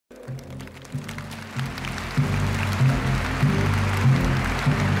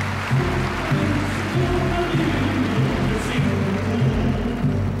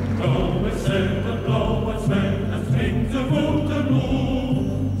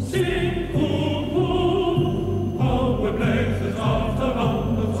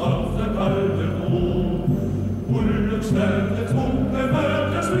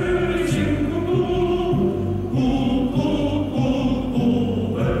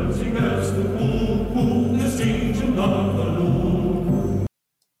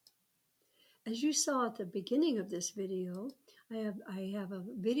you saw at the beginning of this video, I have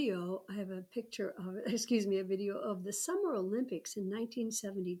a picture of, excuse me, a video of the Summer Olympics in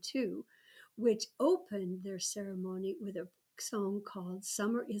 1972, which opened their ceremony with a song called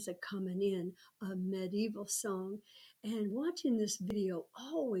Summer Is a Comin' In, a medieval song. And watching this video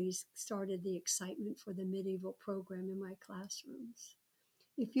always started the excitement for the medieval program in my classrooms.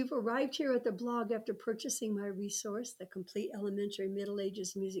 If you've arrived here at the blog after purchasing my resource, the Complete Elementary Middle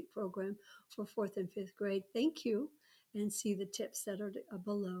Ages Music Program for 4th and 5th grade, thank you, and see the tips that are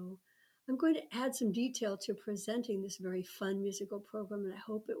below. I'm going to add some detail to presenting this very fun musical program, and I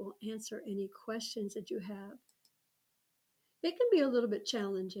hope it will answer any questions that you have. It can be a little bit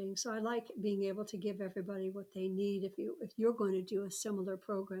challenging, so I like being able to give everybody what they need. If you're going to do a similar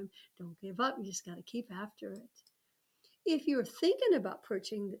program, don't give up. You just got to keep after it. If you're thinking about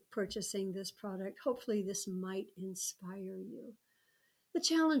purchasing this product, hopefully this might inspire you. The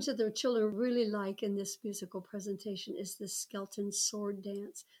challenge that the children really like in this musical presentation is the skeleton sword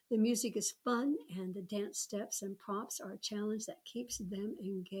dance. The music is fun, and the dance steps and prompts are a challenge that keeps them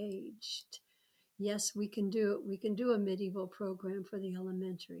engaged. Yes, we can do it. We can do a medieval program for the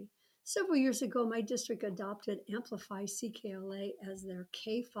elementary. Several years ago, my district adopted Amplify CKLA as their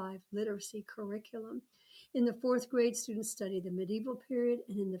K-5 literacy curriculum. In the 4th grade, students study the medieval period,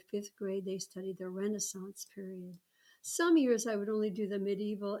 and in the 5th grade, they study the Renaissance period. Some years I would only do the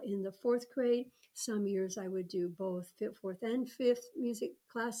medieval in the 4th grade. Some years I would do both 4th and 5th music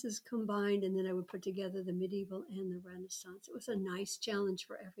classes combined, and then I would put together the medieval and the Renaissance. It was a nice challenge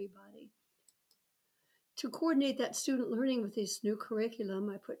for everybody. To coordinate that student learning with this new curriculum,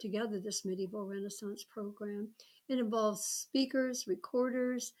 I put together this medieval Renaissance program. It involves speakers,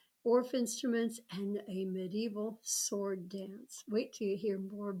 recorders, Orff instruments, and a medieval sword dance. Wait till you hear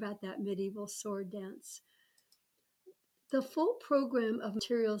more about that medieval sword dance. The full program of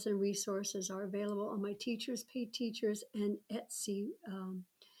materials and resources are available on my Teachers Pay Teachers and Etsy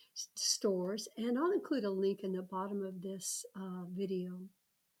stores, and I'll include a link in the bottom of this video.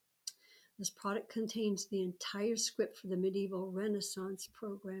 This product contains the entire script for the medieval Renaissance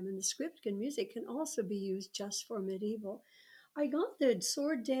program, and the script and music can also be used just for medieval. I got the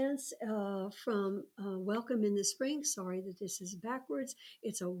sword dance from Welcome in the Spring. Sorry that this is backwards.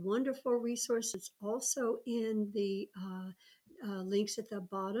 It's a wonderful resource. It's also in the links at the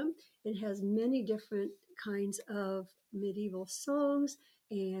bottom. It has many different kinds of medieval songs,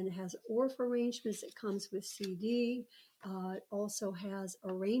 and it has Orff arrangements. It comes with CD. It also has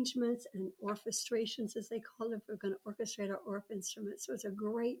arrangements and orchestrations, as they call it, if we're going to orchestrate our Orff instruments. So it's a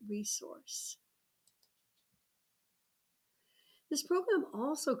great resource. This program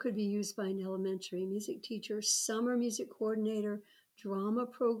also could be used by an elementary music teacher, summer music coordinator, drama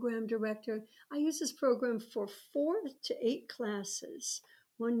program director. I use this program for 4 to 8 classes.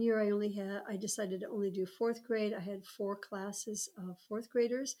 One year I decided to only do 4th grade. I had 4 classes of 4th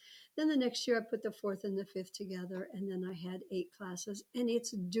graders. Then the next year I put the 4th and the 5th together, and then I had 8 classes, and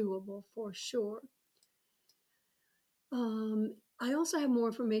it's doable for sure. I also have more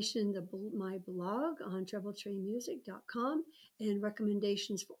information in my blog on TrebleTreeMusic.com and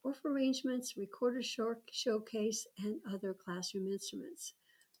recommendations for Orff arrangements, recorder showcase, and other classroom instruments.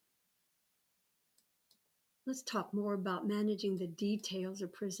 Let's talk more about managing the details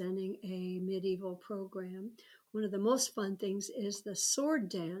of presenting a medieval program. One of the most fun things is the sword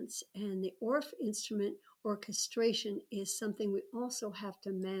dance, and the Orff instrument orchestration is something we also have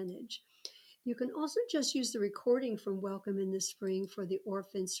to manage. You can also just use the recording from Welcome in the Spring for the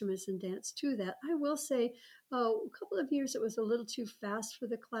Orff instruments and dance to that. I will say a couple of years it was a little too fast for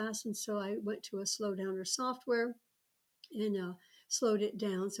the class, and so I went to a slow downer software and slowed it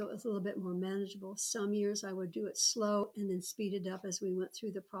down so it was a little bit more manageable. Some years I would do it slow and then speed it up as we went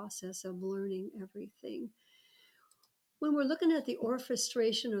through the process of learning everything. When we're looking at the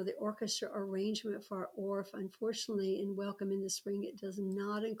orchestration or the orchestra arrangement for our Orff, unfortunately, in Welcome in the Spring, it does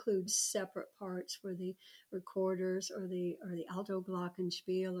not include separate parts for the recorders or the alto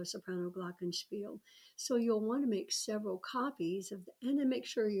glockenspiel or soprano glockenspiel. So you'll want to make several copies and then make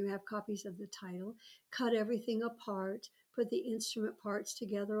sure you have copies of the title, cut everything apart, put the instrument parts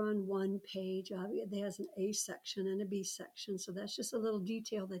together on one page. It has an A section and a B section, so that's just a little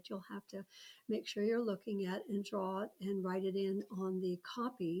detail that you'll have to make sure you're looking at and draw it and write it in on the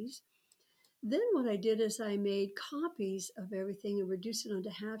copies. Then what I did is I made copies of everything and reduced it onto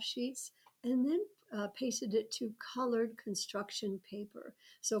half sheets, and then pasted it to colored construction paper.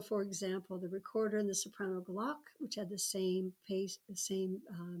 So, for example, the recorder and the soprano Glock, which had the same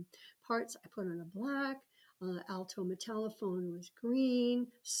parts, I put on a black. Alto metallophone was green,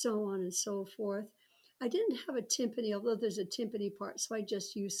 so on and so forth. I didn't have a timpani, although there's a timpani part, so I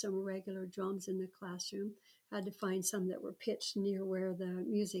just used some regular drums in the classroom. Had to find some that were pitched near where the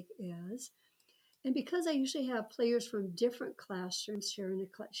music is. And because I usually have players from different classrooms sharing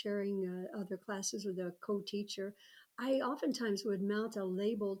other classes with a co-teacher, I oftentimes would mount a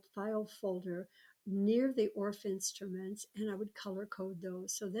labeled file folder near the ORF instruments, and I would color code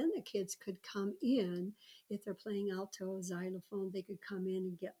those. So then the kids could come in, if they're playing alto, xylophone, they could come in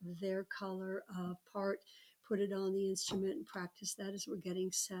and get their color part, put it on the instrument and practice that as we're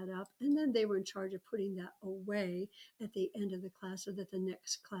getting set up. And then they were in charge of putting that away at the end of the class so that the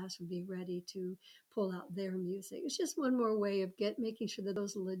next class would be ready to pull out their music. It's just one more way of making sure that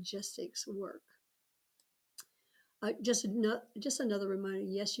those logistics work. Just another reminder.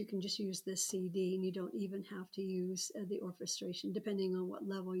 Yes, you can just use this CD, and you don't even have to use the orchestration, depending on what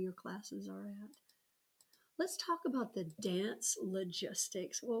level your classes are at. Let's talk about the dance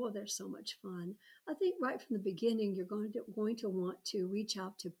logistics. Oh, they're so much fun. I think right from the beginning, you're going to want to reach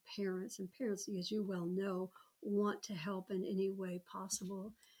out to parents, and parents, as you well know, want to help in any way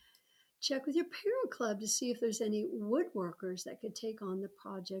possible. Check with your parent club to see if there's any woodworkers that could take on the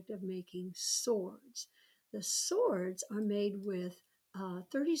project of making swords. The swords are made with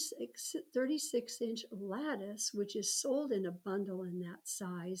 36-inch lattice, which is sold in a bundle in that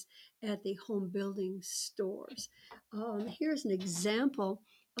size at the home building stores. Here's an example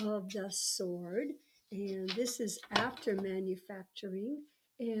of the sword, and this is after manufacturing.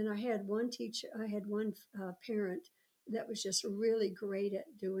 And I had one parent that was just really great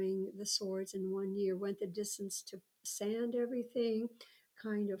at doing the swords in 1 year. Went the distance to sand everything,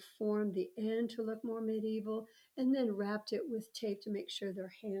 kind of formed the end to look more medieval, and then wrapped it with tape to make sure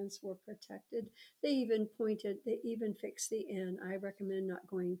their hands were protected. They even fixed the end. I recommend not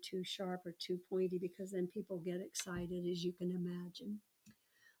going too sharp or too pointy because then people get excited, as you can imagine.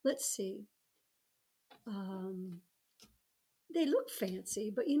 Let's see. Um, they look fancy,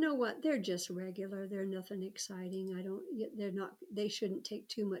 but you know what? They're just regular. They're nothing exciting. They're not, they shouldn't take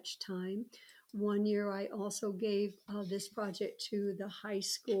too much time. 1 year, I also gave this project to the high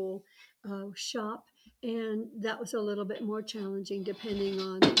school shop, and that was a little bit more challenging depending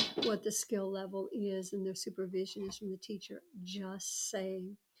on what the skill level is and the supervision is from the teacher. Just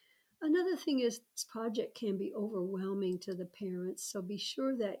saying. Another thing is this project can be overwhelming to the parents, so be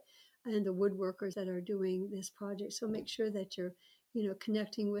sure that and the woodworkers that are doing this project. So make sure that you're,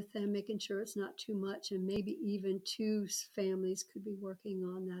 connecting with them, making sure it's not too much, and maybe even two families could be working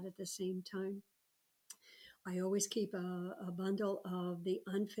on that at the same time. I always keep a bundle of the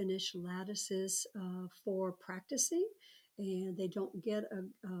unfinished lattices for practicing, and they don't get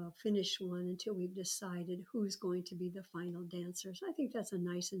a finished one until we've decided who's going to be the final dancers. I think that's a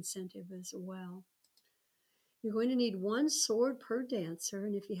nice incentive as well. You're going to need one sword per dancer,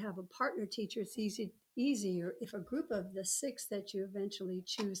 and if you have a partner teacher, it's easier if a group of the six that you eventually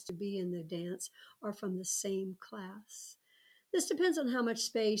choose to be in the dance are from the same class. This depends on how much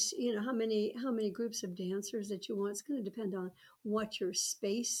space, how many groups of dancers that you want. It's going to depend on what your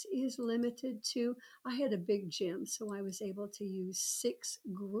space is limited to. I had a big gym, so I was able to use 6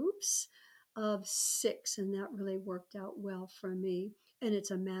 groups of 6, and that really worked out well for me. And it's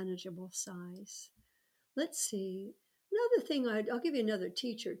a manageable size. Let's see. Another thing, I'll give you another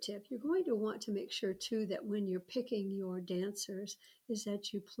teacher tip. You're going to want to make sure too that when you're picking your dancers is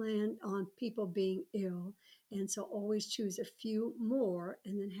that you plan on people being ill. And so always choose a few more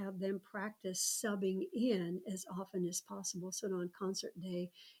and then have them practice subbing in as often as possible so that on concert day,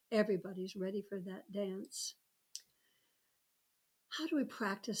 everybody's ready for that dance. How do we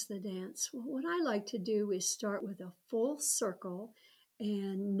practice the dance? Well, what I like to do is start with a full circle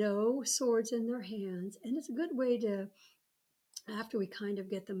and no swords in their hands. And it's a good way to, after we kind of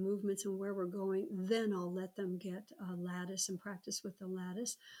get the movements and where we're going, then I'll let them get a lattice and practice with the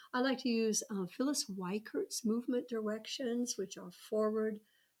lattice. I like to use Phyllis Weikert's movement directions, which are forward,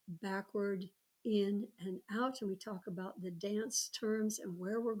 backward, in, and out. And we talk about the dance terms and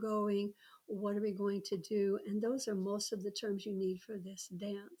where we're going, what are we going to do. And those are most of the terms you need for this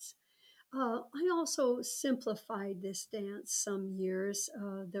dance. I also simplified this dance some years.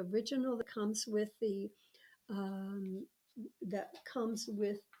 The original um, that comes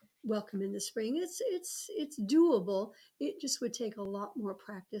with Welcome in the Spring. It's doable. It just would take a lot more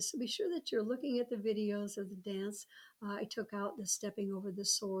practice. So be sure that you're looking at the videos of the dance. I took out the stepping over the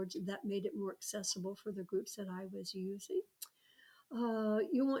swords. That made it more accessible for the groups that I was using.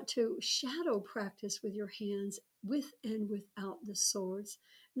 You want to shadow practice with your hands with and without the swords.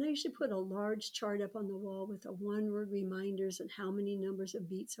 And I usually put a large chart up on the wall with a one-word reminders and how many numbers of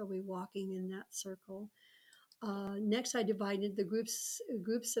beats are we walking in that circle. Next, I divided the groups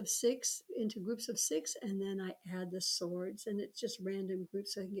of six into groups of six, and then I add the swords, and it's just random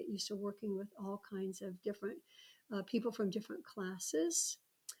groups, so I can get used to working with all kinds of different people from different classes.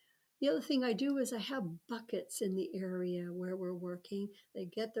 The other thing I do is I have buckets in the area where we're working. They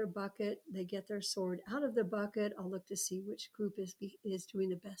get their bucket, they get their sword out of the bucket. I'll look to see which group is doing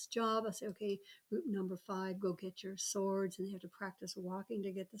the best job. I'll say, okay, group number 5, go get your swords, and they have to practice walking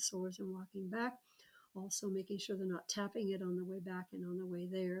to get the swords and walking back. Also, making sure they're not tapping it on the way back and on the way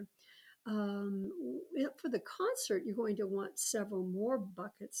there. Um, for the concert, you're going to want several more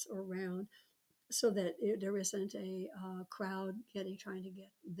buckets around so that there isn't a crowd trying to get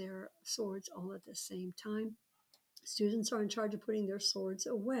their swords all at the same time. Students are in charge of putting their swords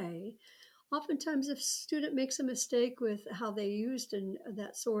away. Oftentimes, if a student makes a mistake with how they used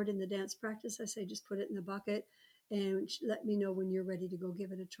that sword in the dance practice, I say just put it in the bucket and let me know when you're ready to go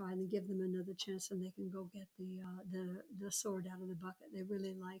give it a try, and then give them another chance, and they can go get the sword out of the bucket. They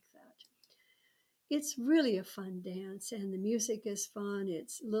really like that. It's really a fun dance, and the music is fun.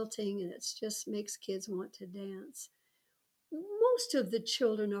 It's lilting, and it just makes kids want to dance. Most of the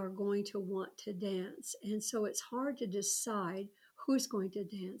children are going to want to dance, and so it's hard to decide who's going to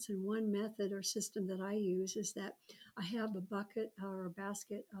dance. And one method or system that I use is that I have a bucket or a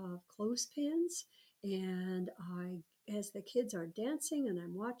basket of clothespins, and as the kids are dancing and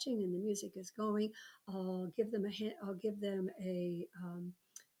I'm watching and the music is going, I'll give them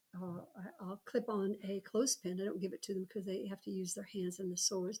I'll clip on a clothespin. I don't give it to them because they have to use their hands and the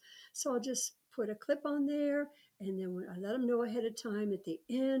swords. So I'll just put a clip on there, and then when I let them know ahead of time at the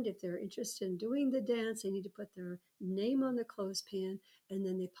end, if they're interested in doing the dance, they need to put their name on the clothespin, and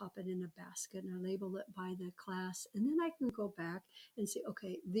then they pop it in a basket, and I label it by the class. And then I can go back and say,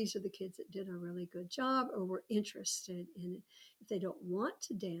 okay, these are the kids that did a really good job or were interested in it. If they don't want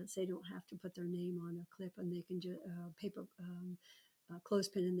to dance, they don't have to put their name on a clip, and they can just paper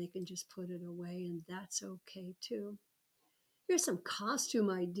clothespin, and they can just put it away, and that's okay too. Here's some costume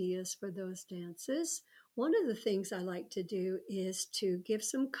ideas for those dances. One of the things I like to do is to give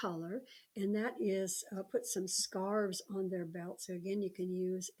some color, and that is put some scarves on their belt. So again, you can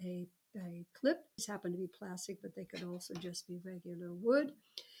use a clip. These happen to be plastic, but they could also just be regular wood.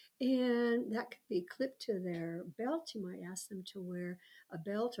 And that could be clipped to their belt. You might ask them to wear a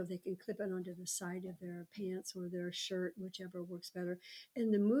belt, or they can clip it onto the side of their pants or their shirt, whichever works better.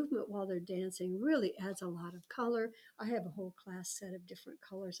 And the movement while they're dancing really adds a lot of color. I have a whole class set of different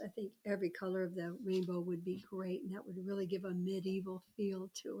colors. I think every color of the rainbow would be great, and that would really give a medieval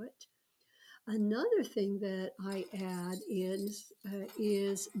feel to it. Another thing that I add is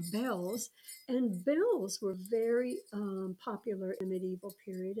bells, and bells were very popular in the medieval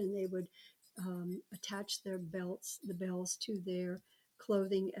period, and they would attach the bells to their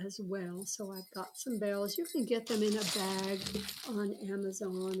clothing as well. So I've got some bells. You can get them in a bag on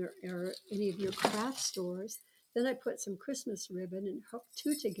Amazon or any of your craft stores. Then I put some Christmas ribbon and hooked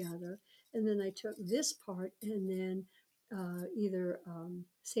two together, and then I took this part and then either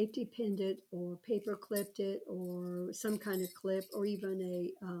safety pinned it or paper clipped it or some kind of clip or even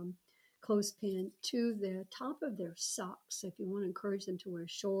a clothespin to the top of their socks. So if you want to encourage them to wear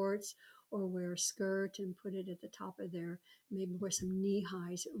shorts or wear a skirt and put it at the top of maybe wear some knee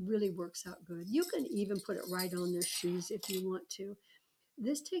highs, it really works out good. You can even put it right on their shoes if you want to.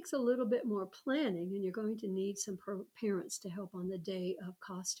 This takes a little bit more planning, and you're going to need some parents to help on the day of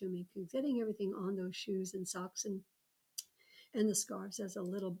costuming, because getting everything on those shoes and socks and the scarves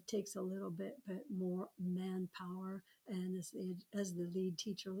takes a little bit but more manpower, and as the lead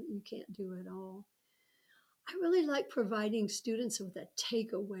teacher you can't do it all. I really like providing students with a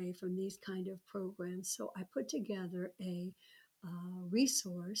takeaway from these kind of programs, so I put together a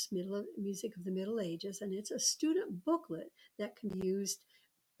resource, Music of the Middle Ages, and it's a student booklet that can be used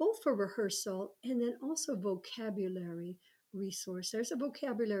both for rehearsal and then also vocabulary resource. There's a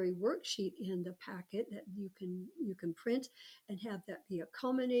vocabulary worksheet in the packet that you can print and have that be a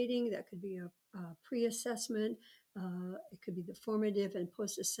culminating. That could be a pre-assessment. It could be the formative and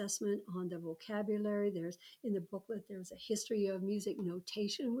post-assessment on the vocabulary. There's in the booklet. There's a history of music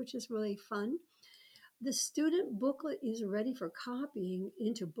notation, which is really fun. The student booklet is ready for copying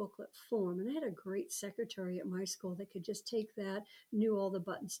into booklet form. And I had a great secretary at my school that could just take that, knew all the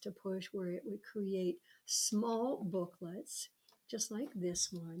buttons to push, where it would create small booklets, just like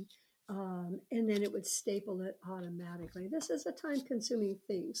this one. And then it would staple it automatically. This is a time consuming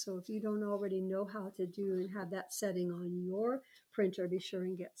thing. So if you don't already know how to do and have that setting on your printer, be sure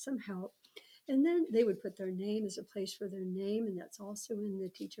and get some help. And then they would put their name as a place for their name, and that's also in the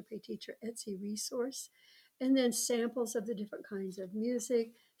Teacher Pay Teacher Etsy resource. And then samples of the different kinds of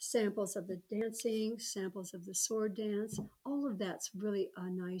music, samples of the dancing, samples of the sword dance. All of that's really a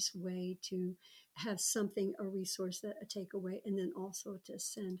nice way to have something, a resource, that a takeaway, and then also to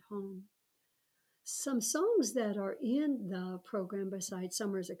send home. Some songs that are in the program besides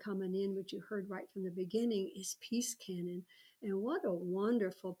Summers Are Coming In, which you heard right from the beginning, is Peace Cannon. And what a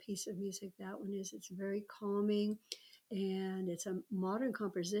wonderful piece of music that one is. It's very calming, and it's a modern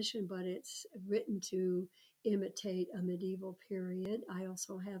composition, but it's written to imitate a medieval period. I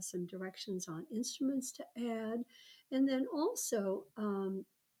also have some directions on instruments to add. And then also,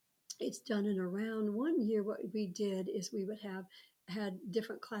 it's done in around 1 year. What we did is we would have had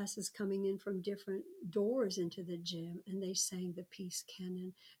different classes coming in from different doors into the gym, and they sang the peace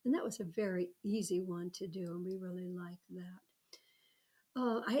canon, and that was a very easy one to do, and we really liked that.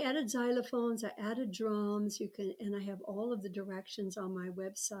 I added xylophones, I added drums. You can, and I have all of the directions on my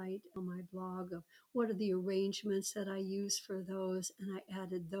website, on my blog, of what are the arrangements that I use for those, and I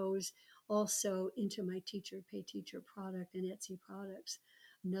added those also into my Teacher Pay Teacher product and Etsy products.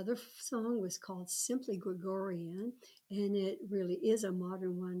 Another song was called Simply Gregorian, and it really is a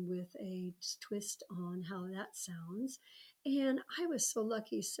modern one with a twist on how that sounds. And I was so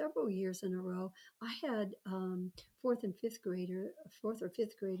lucky, several years in a row. I had fourth and fifth grader, a fourth or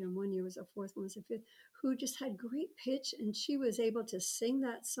fifth grader, and 1 year was a fourth, one was a fifth, who just had great pitch, and she was able to sing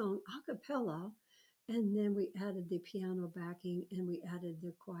that song a cappella. And then we added the piano backing, and we added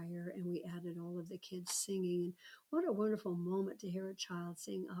the choir, and we added all of the kids singing. And what a wonderful moment to hear a child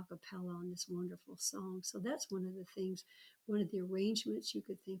sing a cappella on this wonderful song. So that's one of the things, one of the arrangements you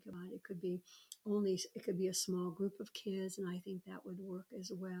could think about. It could be a small group of kids, and I think that would work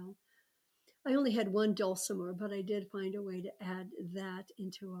as well. I only had one dulcimer, but I did find a way to add that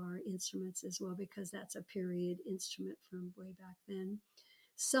into our instruments as well, because that's a period instrument from way back then.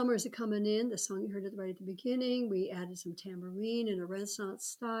 Summers Are Coming In, the song you heard right at the beginning. We added some tambourine in a Renaissance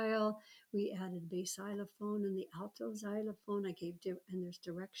style. We added bass xylophone and the alto xylophone. And there's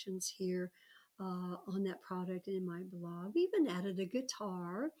directions here on that product in my blog. We even added a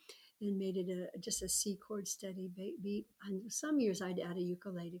guitar and made it just a C chord steady beat. And some years I'd add a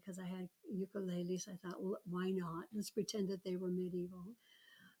ukulele because I had ukuleles. I thought, well, why not? Let's pretend that they were medieval.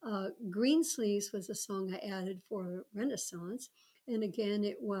 Green Sleeves was a song I added for Renaissance. And again,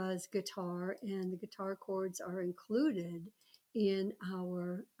 it was guitar, and the guitar chords are included in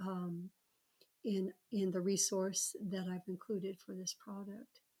our in the resource that I've included for this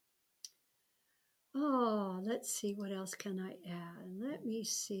product. Oh, let's see, what else can I add? Let me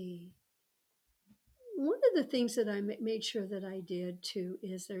see. One of the things that I made sure that I did too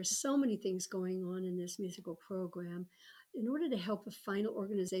is there's so many things going on in this musical program. In order to help the final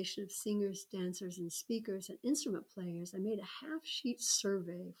organization of singers, dancers, and speakers and instrument players, I made a half sheet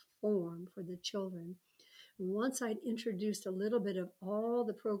survey form for the children. Once I'd introduced a little bit of all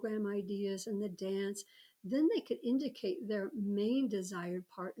the program ideas and the dance, then they could indicate their main desired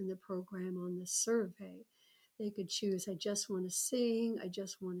part in the program on the survey. They could choose, I just want to sing, I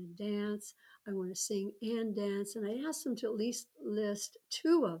just want to dance, I want to sing and dance. And I asked them to at least list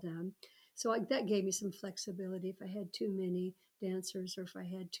two of them. So that gave me some flexibility if I had too many dancers or if I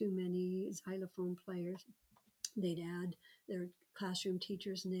had too many xylophone players. They'd add their classroom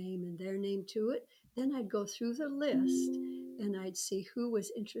teacher's name and their name to it. Then I'd go through the list and I'd see who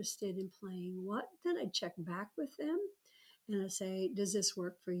was interested in playing what. Then I'd check back with them and I'd say, does this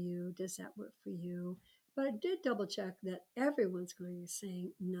work for you? Does that work for you? But I did double check that everyone's going to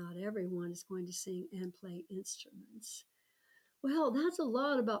sing. Not everyone is going to sing and play instruments. Well, that's a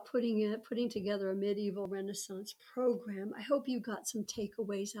lot about putting together a medieval Renaissance program. I hope you got some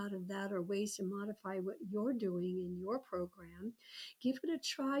takeaways out of that or ways to modify what you're doing in your program. Give it a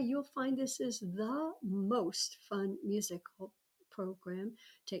try. You'll find this is the most fun musical program.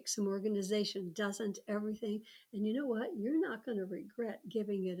 Takes some organization, doesn't everything. And you know what? You're not going to regret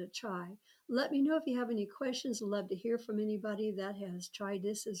giving it a try. Let me know if you have any questions. I'd love to hear from anybody that has tried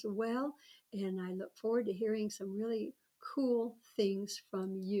this as well. And I look forward to hearing some really cool things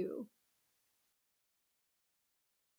from you.